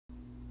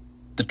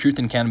The Truth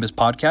in Cannabis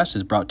podcast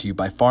is brought to you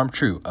by Farm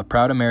True, a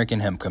proud American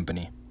hemp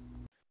company.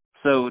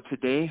 So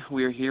today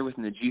we are here with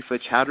Najifa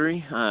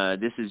Chowdhury.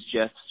 This is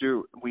Jeff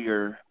Stewart. We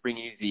are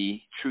bringing you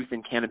the Truth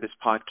in Cannabis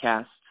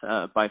podcast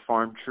by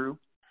Farm True.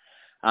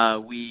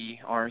 We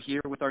are here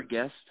with our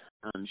guest.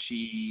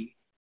 She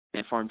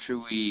at Farm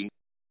True, we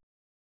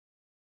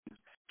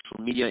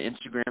social media,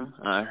 Instagram.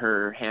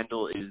 Her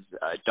handle is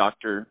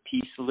Dr.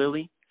 Peace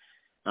Lily.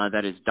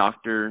 That is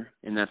Doctor,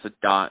 and that's a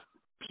dot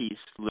Peace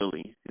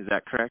Lily. Is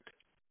that correct?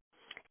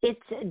 It's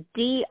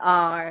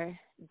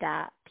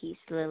Dr. Peace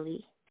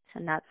Lily, so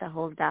not the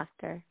whole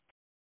doctor.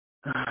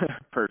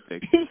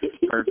 Perfect.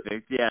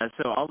 Yeah.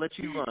 So I'll let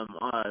you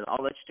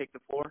take the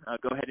floor.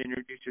 Go ahead and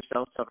introduce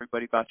yourself. Tell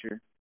everybody about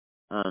your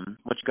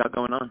what you got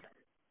going on.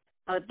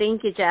 Oh,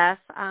 thank you, Jeff.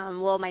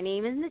 Well, my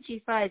name is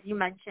Najifa, as you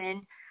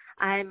mentioned.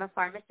 I'm a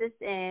pharmacist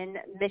in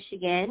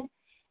Michigan,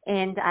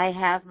 and I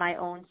have my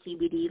own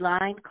CBD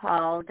line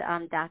called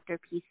Dr.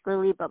 Peace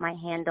Lily, but my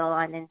handle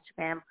on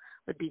Instagram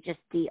would be just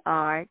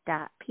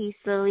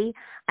dr.peacelily.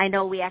 I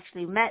know we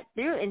actually met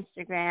through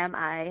Instagram.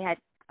 I had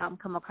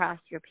come across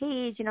your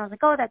page, and I was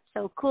like, oh, that's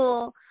so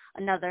cool,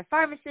 another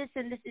pharmacist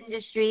in this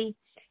industry,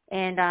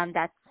 and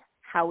that's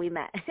how we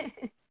met.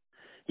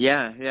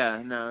 Yeah,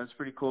 no, it's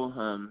pretty cool.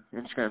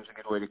 Instagram's a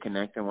good way to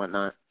connect and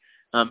whatnot.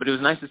 But it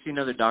was nice to see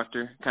another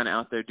doctor kind of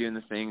out there doing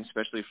the thing,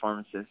 especially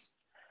pharmacists.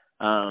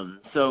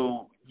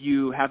 So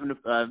you have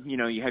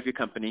you have your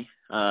company.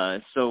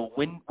 So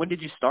when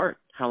did you start?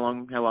 How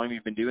long have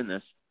you been doing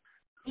this?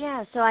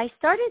 Yeah, so I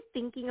started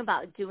thinking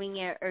about doing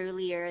it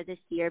earlier this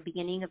year,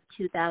 beginning of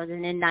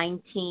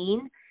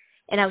 2019,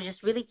 and I was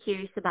just really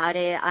curious about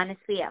it.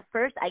 Honestly, at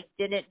first, I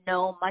didn't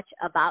know much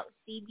about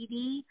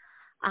CBD,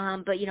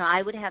 but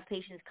I would have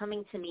patients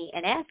coming to me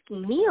and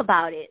asking me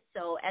about it.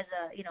 So as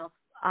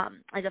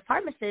a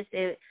pharmacist,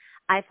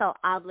 I felt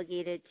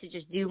obligated to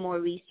just do more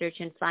research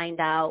and find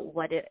out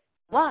what it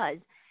was.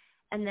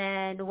 And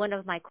then one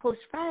of my close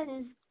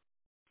friends,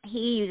 he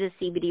uses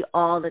CBD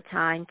all the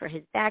time for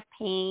his back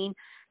pain,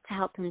 to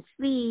help him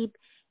sleep.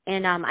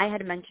 And I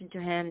had mentioned to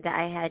him that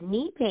I had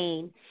knee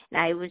pain, and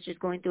I was just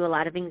going through a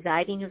lot of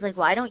anxiety. And he was like,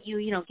 why don't you,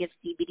 give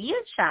CBD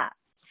a shot?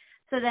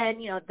 So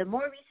then, the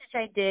more research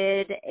I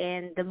did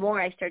and the more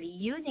I started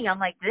using, I'm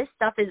like, this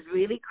stuff is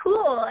really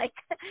cool. Like,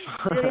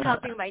 really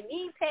helping my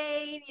knee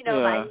pain.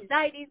 My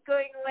anxiety's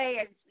going away.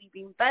 I'm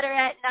sleeping better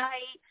at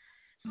night.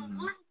 So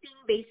one thing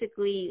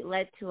basically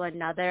led to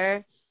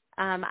another.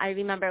 I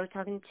remember I was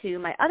talking to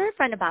my other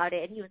friend about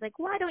it, and he was like,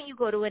 why don't you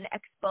go to an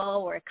expo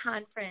or a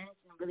conference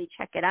and really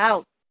check it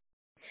out?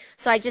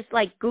 So I just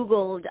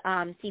Googled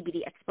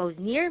CBD expos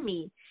near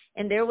me,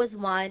 and there was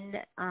one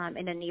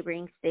in a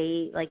neighboring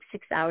state,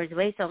 6 hours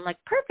away. So I'm like,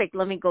 perfect,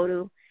 let me go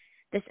to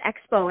this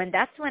expo. And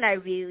that's when I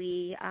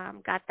really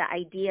got the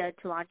idea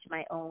to launch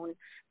my own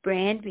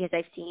brand, because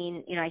I've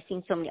seen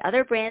so many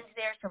other brands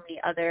there, so many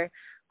other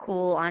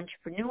cool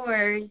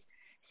entrepreneurs.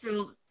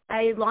 So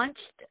I launched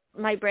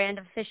my brand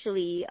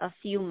officially a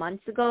few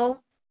months ago.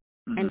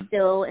 Mm-hmm. I'm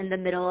still in the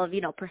middle of,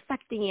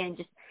 perfecting it, and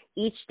just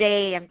each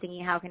day I'm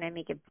thinking, how can I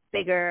make it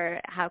bigger?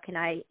 How can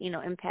I,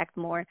 impact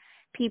more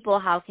people?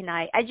 How can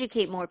I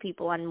educate more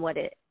people on what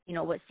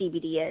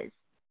CBD is?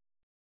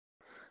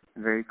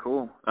 Very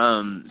cool.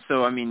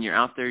 So, you're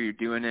out there, you're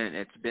doing it.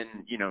 It's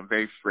been,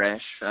 very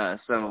fresh.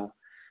 So,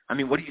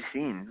 what have you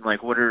seen?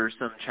 What are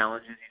some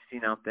challenges you've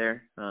seen out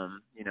there?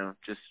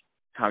 Just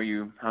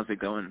how's it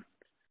going?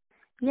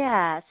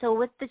 Yeah. So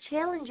with the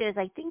challenges,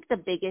 I think the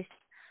biggest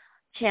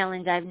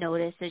challenge I've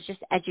noticed is just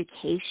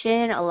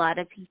education. A lot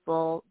of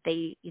people,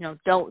 they,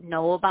 don't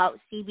know about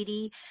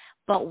CBD,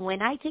 but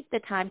when I take the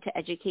time to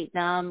educate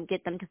them,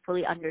 get them to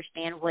fully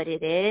understand what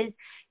it is,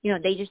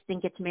 they just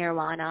think it's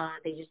marijuana.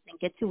 They just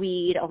think it's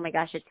weed. Oh my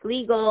gosh, it's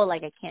legal. I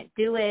can't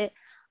do it.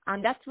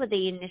 That's what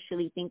they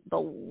initially think.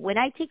 But when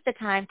I take the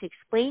time to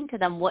explain to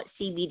them what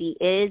CBD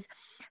is,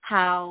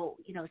 how,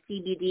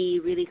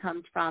 CBD really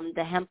comes from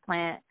the hemp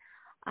plant,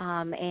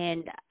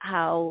 and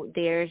how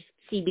there's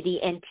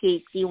CBD and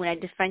THC, when I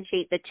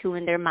differentiate the two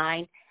in their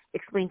mind,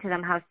 explain to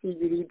them how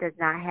CBD does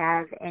not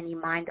have any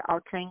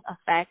mind-altering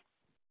effects,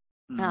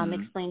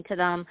 explain to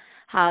them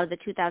how the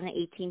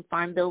 2018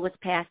 Farm Bill was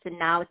passed, and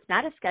now it's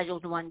not a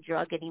Scheduled I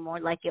drug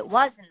anymore like it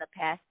was in the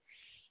past.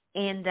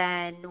 And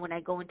then when I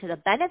go into the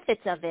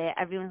benefits of it,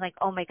 everyone's like,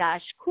 oh my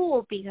gosh,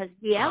 cool, because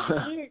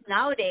reality is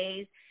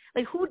nowadays,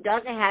 who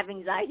doesn't have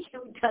anxiety,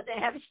 who doesn't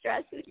have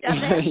stress, who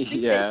doesn't have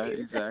Yeah,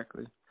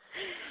 exactly.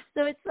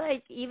 So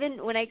it's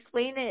even when I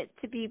explain it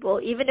to people,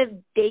 even if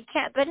they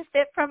can't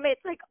benefit from it,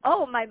 it's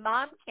oh, my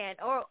mom can't,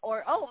 or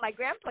oh, my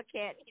grandpa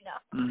can't,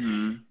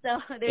 Mm-hmm. So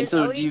there's and so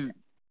always...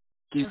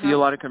 do you see a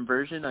lot of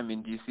conversion?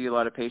 Do you see a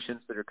lot of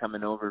patients that are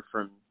coming over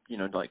from,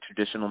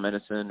 traditional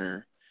medicine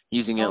or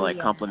using it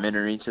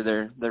complementary to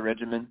their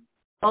regimen?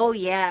 Oh,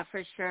 yeah,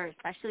 for sure.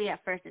 Especially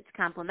at first it's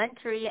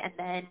complementary, and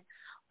then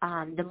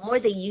the more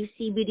they use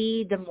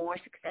CBD, the more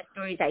success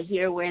stories I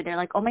hear where they're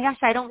like, oh my gosh,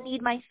 I don't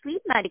need my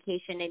sleep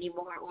medication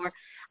anymore, or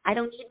I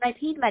don't need my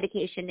pain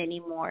medication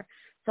anymore.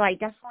 So I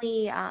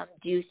definitely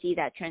do see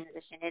that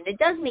transition, and it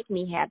does make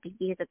me happy,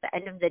 because at the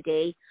end of the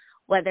day,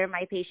 whether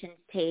my patients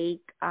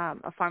take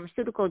a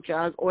pharmaceutical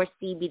drug or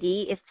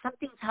CBD. If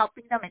something's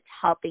helping them, it's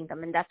helping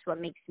them, and that's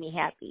what makes me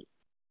happy.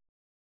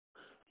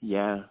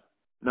 Yeah.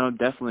 No,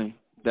 definitely.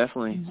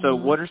 Definitely. Mm-hmm. So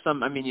what are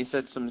some, I mean, you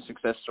said some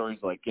success stories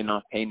like getting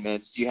off pain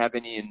meds. Do you have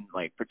any in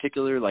like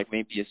particular, like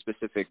maybe a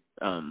specific,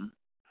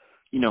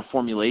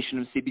 formulation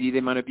of CBD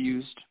they might have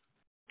used?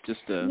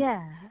 Just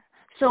Yeah.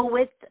 So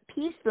with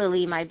Peace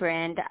Lily, my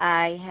brand,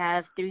 I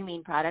have 3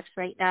 main products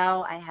right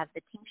now. I have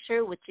the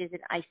tincture, which is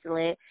an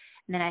isolate,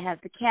 and then I have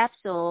the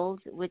capsules,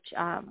 which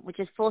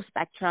is full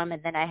spectrum,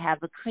 and then I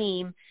have a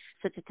cream,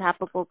 so it's a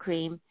topical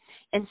cream.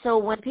 And so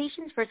when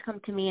patients first come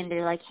to me and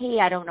they're like, hey,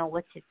 I don't know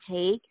what to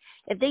take,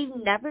 if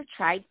they've never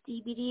tried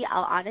CBD,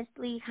 I'll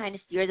honestly kind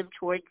of steer them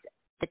towards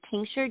the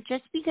tincture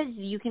just because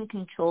you can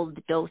control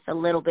the dose a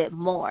little bit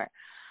more.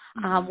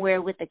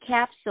 Where with the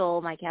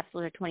capsule, my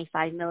capsules are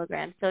 25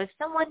 milligrams. So if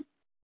someone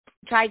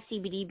tried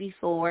CBD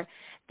before,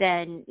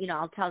 then,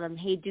 I'll tell them,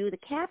 hey, do the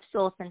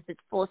capsule since it's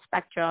full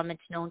spectrum.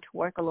 It's known to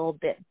work a little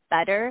bit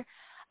better.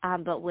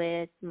 But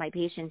with my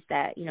patients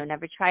that,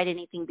 never tried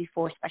anything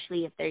before,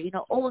 especially if they're,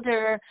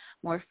 older,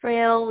 more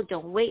frail,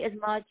 don't weigh as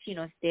much,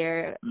 if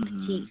they're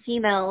petite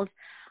females,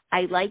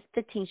 I like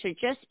the tincture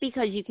just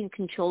because you can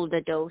control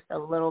the dose a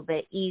little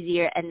bit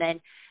easier. And then,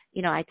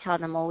 I tell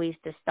them always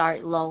to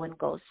start low and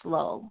go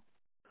slow.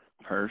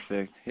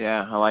 Perfect.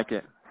 Yeah, I like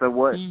it. So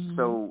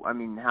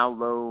how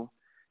low,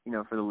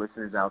 for the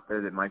listeners out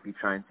there that might be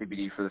trying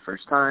CBD for the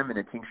first time in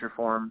a tincture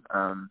form,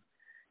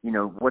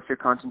 what's your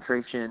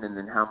concentration, and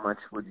then how much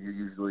would you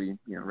usually,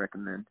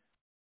 recommend?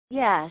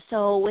 Yeah,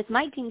 so with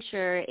my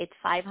tincture, it's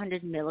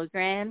 500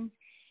 milligrams.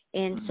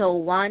 And so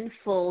one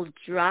full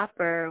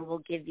dropper will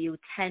give you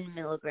 10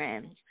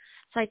 milligrams.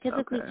 So I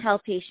typically tell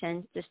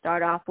patients to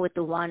start off with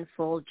the one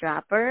full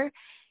dropper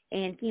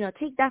and,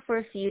 take that for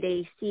a few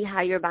days, see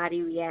how your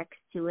body reacts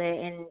to it.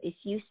 And if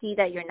you see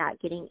that you're not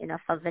getting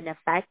enough of an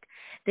effect,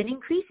 then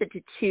increase it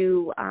to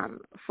 2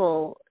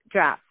 full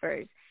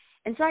droppers.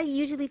 And so I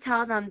usually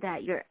tell them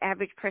that your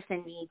average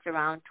person needs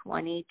around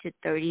 20 to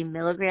 30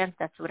 milligrams.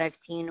 That's what I've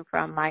seen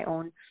from my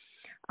own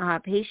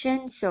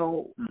patients.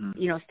 So,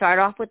 start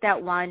off with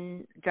that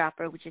one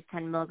dropper, which is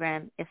 10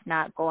 milligrams. If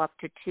not, go up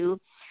to 2.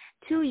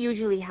 2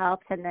 usually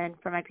helps. And then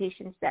for my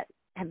patients that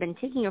have been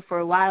taking it for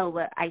a while,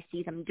 what I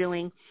see them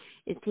doing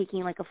is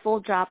taking like a full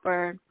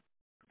dropper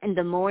in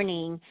the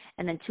morning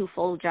and then 2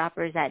 full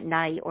droppers at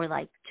night, or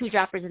like 2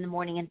 droppers in the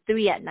morning and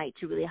 3 at night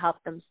to really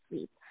help them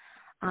sleep.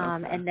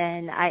 And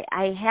then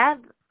I have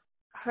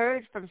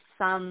heard from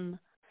some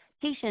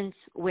patients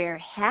where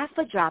half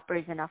a dropper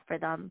is enough for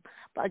them.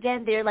 But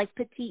again, they're like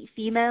petite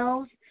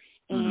females.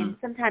 And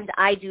sometimes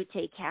I do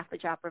take half a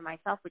dropper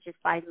myself, which is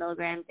 5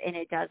 milligrams, and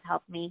it does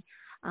help me.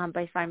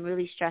 But if I'm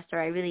really stressed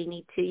or I really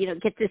need to,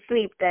 get to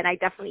sleep, then I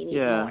definitely need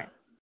more.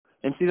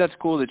 And see, that's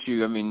cool that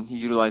you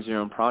utilize your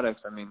own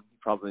products. You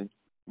probably,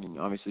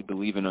 obviously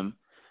believe in them.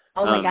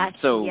 Oh my gosh,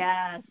 so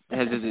yes.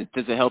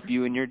 does it help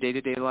you in your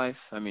day-to-day life?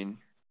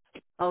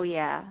 Oh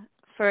yeah,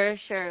 for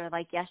sure.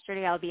 Like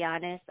yesterday, I'll be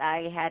honest,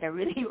 I had a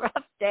really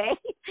rough day.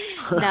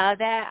 Now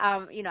that,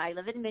 I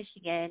live in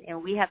Michigan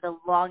and we have the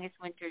longest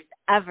winters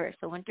ever.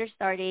 So winter's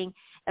starting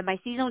and my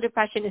seasonal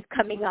depression is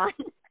coming on.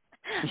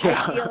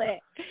 Yeah. I feel it.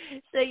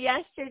 So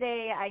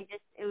yesterday,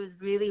 it was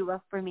really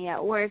rough for me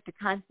at work to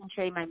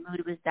concentrate. My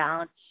mood was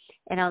down,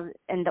 and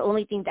the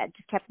only thing that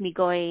just kept me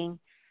going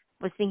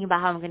was thinking about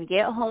how I'm going to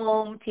get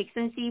home, take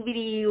some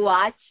CBD,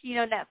 watch,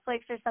 Netflix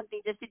or something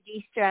just to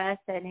de-stress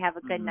and have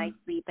a good night's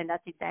sleep. And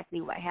that's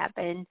exactly what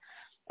happened.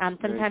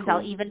 Sometimes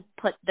I'll even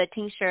put the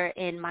tincture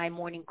in my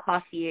morning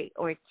coffee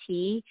or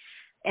tea,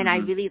 and I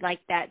really like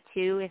that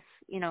too.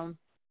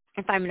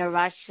 If I'm in a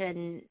rush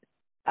and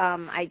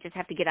I just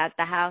have to get out of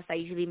the house, I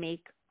usually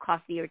make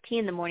coffee or tea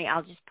in the morning.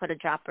 I'll just put a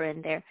dropper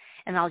in there,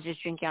 and I'll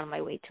just drink it on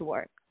my way to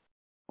work.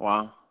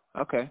 Wow.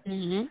 Okay.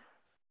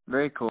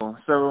 Very cool.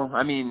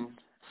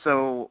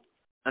 So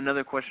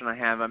another question I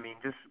have,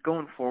 just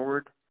going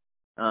forward,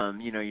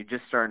 you're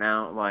just starting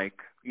out,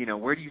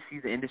 where do you see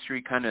the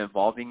industry kind of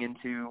evolving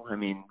into?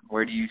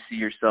 Where do you see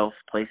yourself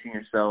placing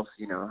yourself?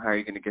 How are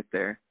you going to get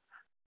there?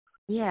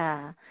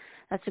 Yeah,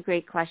 that's a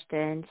great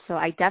question. So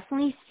I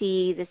definitely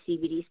see the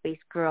CBD space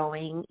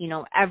growing.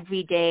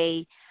 Every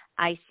day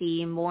I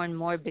see more and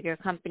more bigger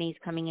companies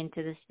coming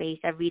into the space.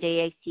 Every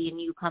day I see a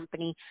new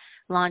company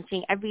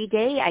launching. Every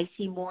day I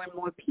see more and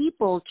more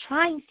people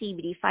trying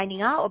CBD,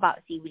 finding out about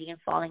CBD and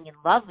falling in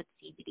love with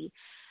CBD.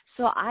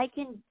 So I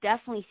can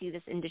definitely see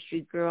this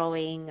industry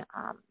growing,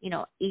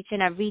 each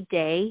and every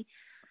day.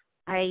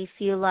 I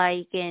feel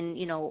like in,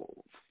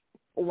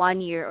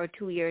 1 year or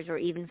 2 years or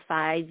even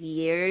 5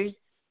 years,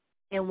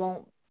 it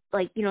won't,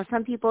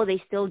 some people,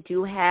 they still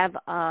do have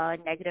a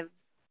negative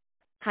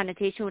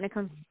connotation when it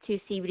comes to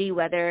CBD,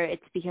 whether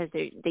it's because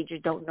they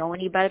just don't know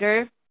any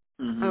better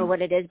or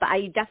what it is. But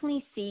I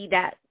definitely see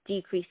that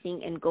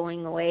decreasing and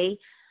going away.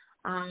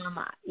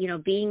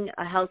 Being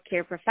a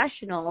healthcare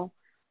professional,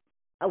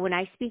 when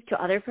I speak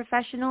to other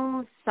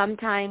professionals,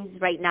 sometimes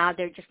right now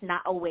they're just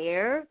not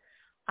aware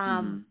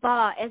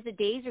But as the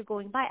days are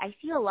going by, I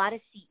see a lot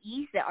of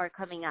CEs that are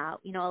coming out.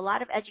 You know, a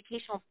lot of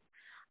educational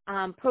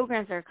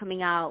programs are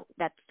coming out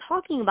that's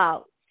talking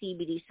about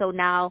CBD. So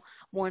now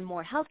more and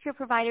more healthcare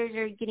providers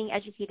are getting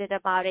educated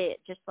about it.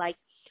 Just like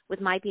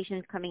with my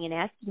patients coming and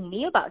asking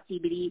me about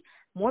CBD,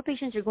 more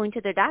patients are going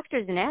to their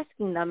doctors and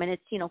asking them, and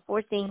it's, you know,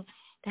 forcing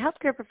the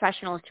healthcare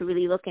professionals to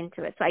really look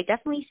into it. So I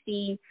definitely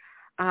see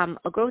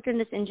a growth in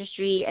this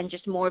industry and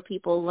just more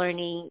people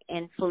learning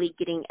and fully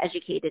getting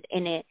educated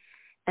in it.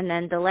 And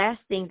then the last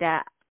thing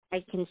that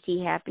I can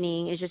see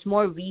happening is just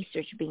more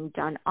research being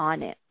done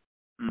on it.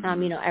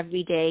 You know,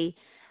 every day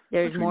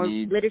there's more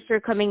literature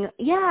coming.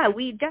 Yeah,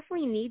 we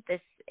definitely need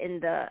this in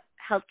the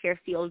healthcare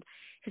field,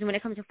 because when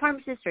it comes to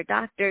pharmacists or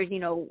doctors, you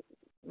know,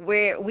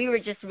 we were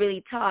just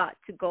really taught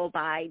to go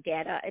by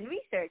data and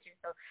research. And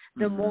so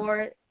the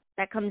more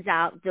that comes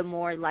out, the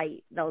more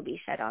light that will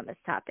be shed on this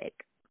topic.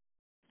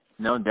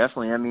 No,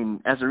 definitely. I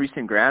mean, as a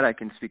recent grad, I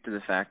can speak to the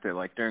fact that,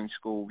 like, during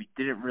school, we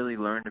didn't really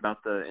learn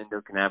about the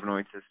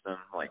endocannabinoid system,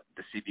 like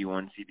the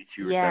CB1,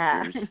 CB2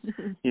 receptors.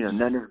 You know,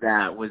 none of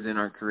that was in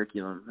our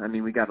curriculum. I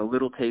mean, we got a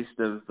little taste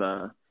of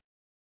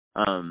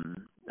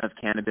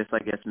cannabis, I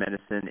guess,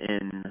 medicine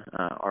in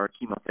our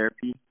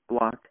chemotherapy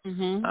block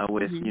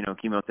with, you know,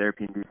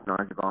 chemotherapy-induced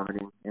nausea,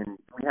 vomiting. And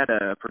we had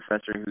a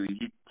professor who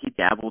he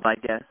dabbled, I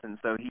guess, and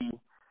so he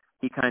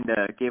kind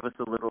of gave us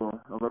a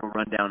little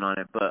rundown on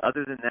it. But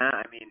other than that,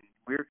 I mean,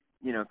 we're,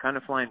 you know, kind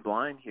of flying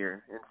blind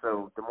here. And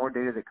so the more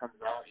data that comes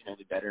out, you know,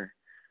 the better.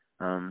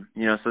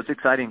 You know, so it's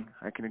exciting.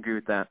 I can agree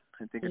with that.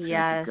 I think it's going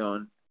to keep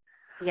going.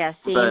 Yeah,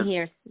 same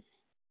here.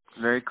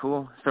 Very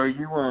cool. So are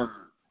you,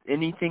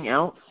 anything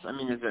else? I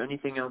mean, is there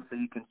anything else that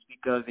you can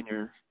speak of in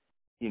your,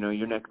 you know,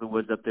 your neck of the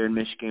woods up there in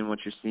Michigan,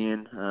 what you're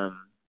seeing?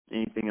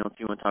 Anything else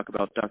you want to talk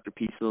about, Dr.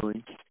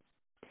 Peasley?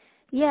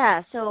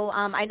 Yeah, so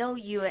I know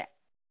you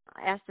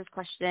asked this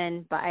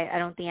question, but I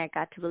don't think I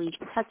got to really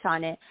touch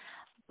on it.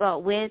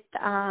 But with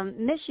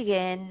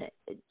Michigan,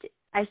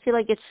 I feel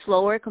like it's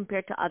slower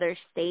compared to other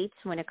states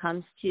when it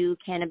comes to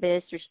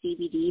cannabis or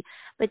CBD,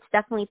 but it's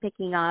definitely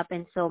picking up.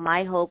 And so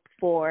my hope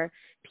for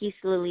Peace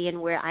Lily and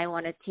where I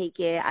want to take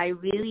it, I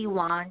really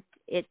want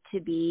it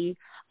to be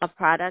a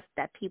product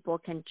that people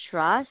can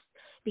trust.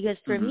 Because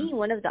for me,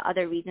 one of the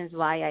other reasons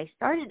why I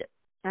started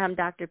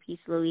Dr. Peace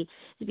Lily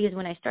is because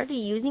when I started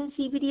using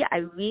CBD,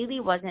 I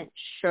really wasn't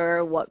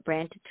sure what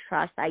brand to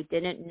trust. I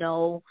didn't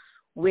know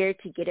where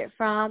to get it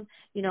from.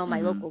 You know,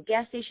 my local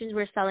gas stations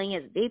were selling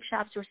it, vape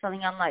shops were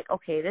selling it. I'm like,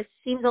 okay, this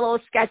seems a little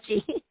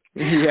sketchy.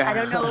 I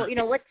don't know, you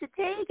know, what to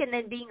take. And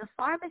then being a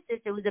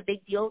pharmacist, it was a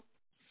big deal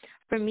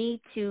for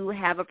me to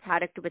have a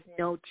product with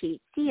no THC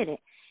in it.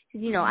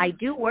 Because, you know, I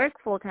do work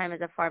full-time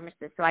as a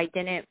pharmacist, so I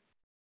didn't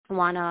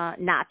want to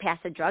not pass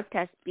a drug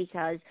test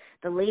because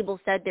the label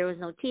said there was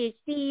no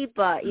THC,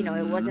 but, you know,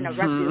 it wasn't a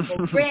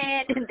reputable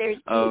brand and there's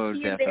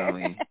THC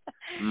definitely.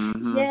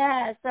 there.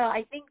 Yeah, so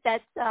I think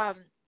that's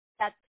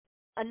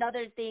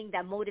another thing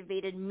that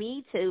motivated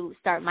me to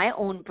start my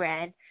own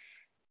brand.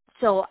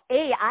 So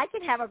A, I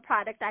can have a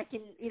product I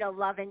can, you know,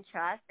 love and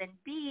trust, and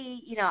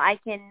B, you know, I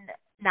can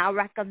now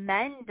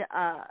recommend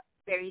a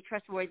very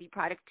trustworthy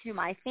product to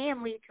my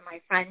family, to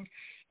my friends,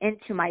 and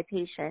to my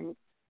patients.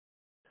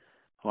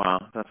 Wow,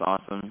 that's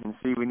awesome. And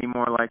see, we need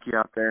more like you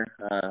out there.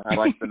 I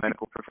like the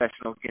medical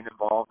professionals getting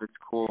involved. It's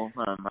cool.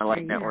 I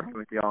like networking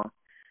with y'all.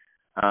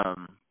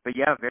 But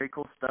yeah, very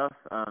cool stuff.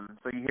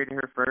 So you heard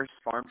her first,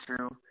 Farm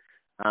True.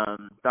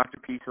 Dr.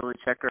 Peasley,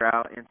 check her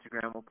out.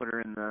 Instagram, we'll put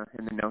her in the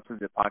notes of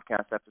the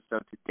podcast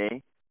episode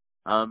today.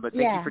 But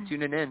thank you for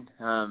tuning in.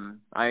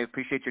 I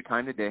appreciate your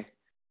time today.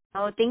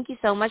 Oh, thank you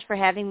so much for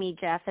having me,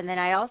 Jeff. And then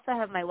I also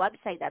have my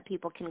website that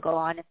people can go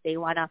on if they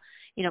want to,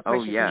 you know,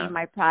 purchase any of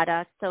my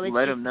products. So it's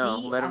Let them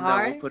know.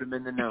 We'll put them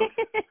in the notes.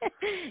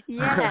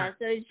 Yeah,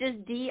 so it's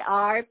just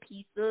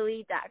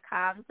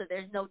drpeacelily.com. So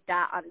there's no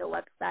dot on the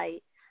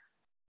website.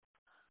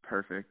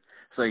 Perfect.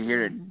 So you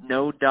hear it,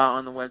 no dot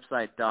on the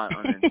website, dot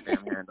on the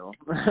Instagram handle.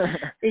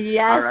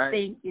 Yes, all right.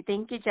 Thank you.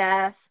 Thank you,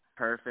 Jeff.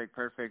 Perfect.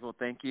 Well,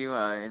 thank you,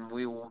 and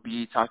we will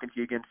be talking to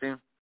you again soon.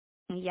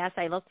 Yes,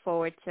 I look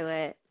forward to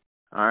it.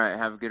 All right.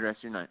 Have a good rest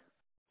of your night.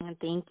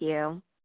 Thank you.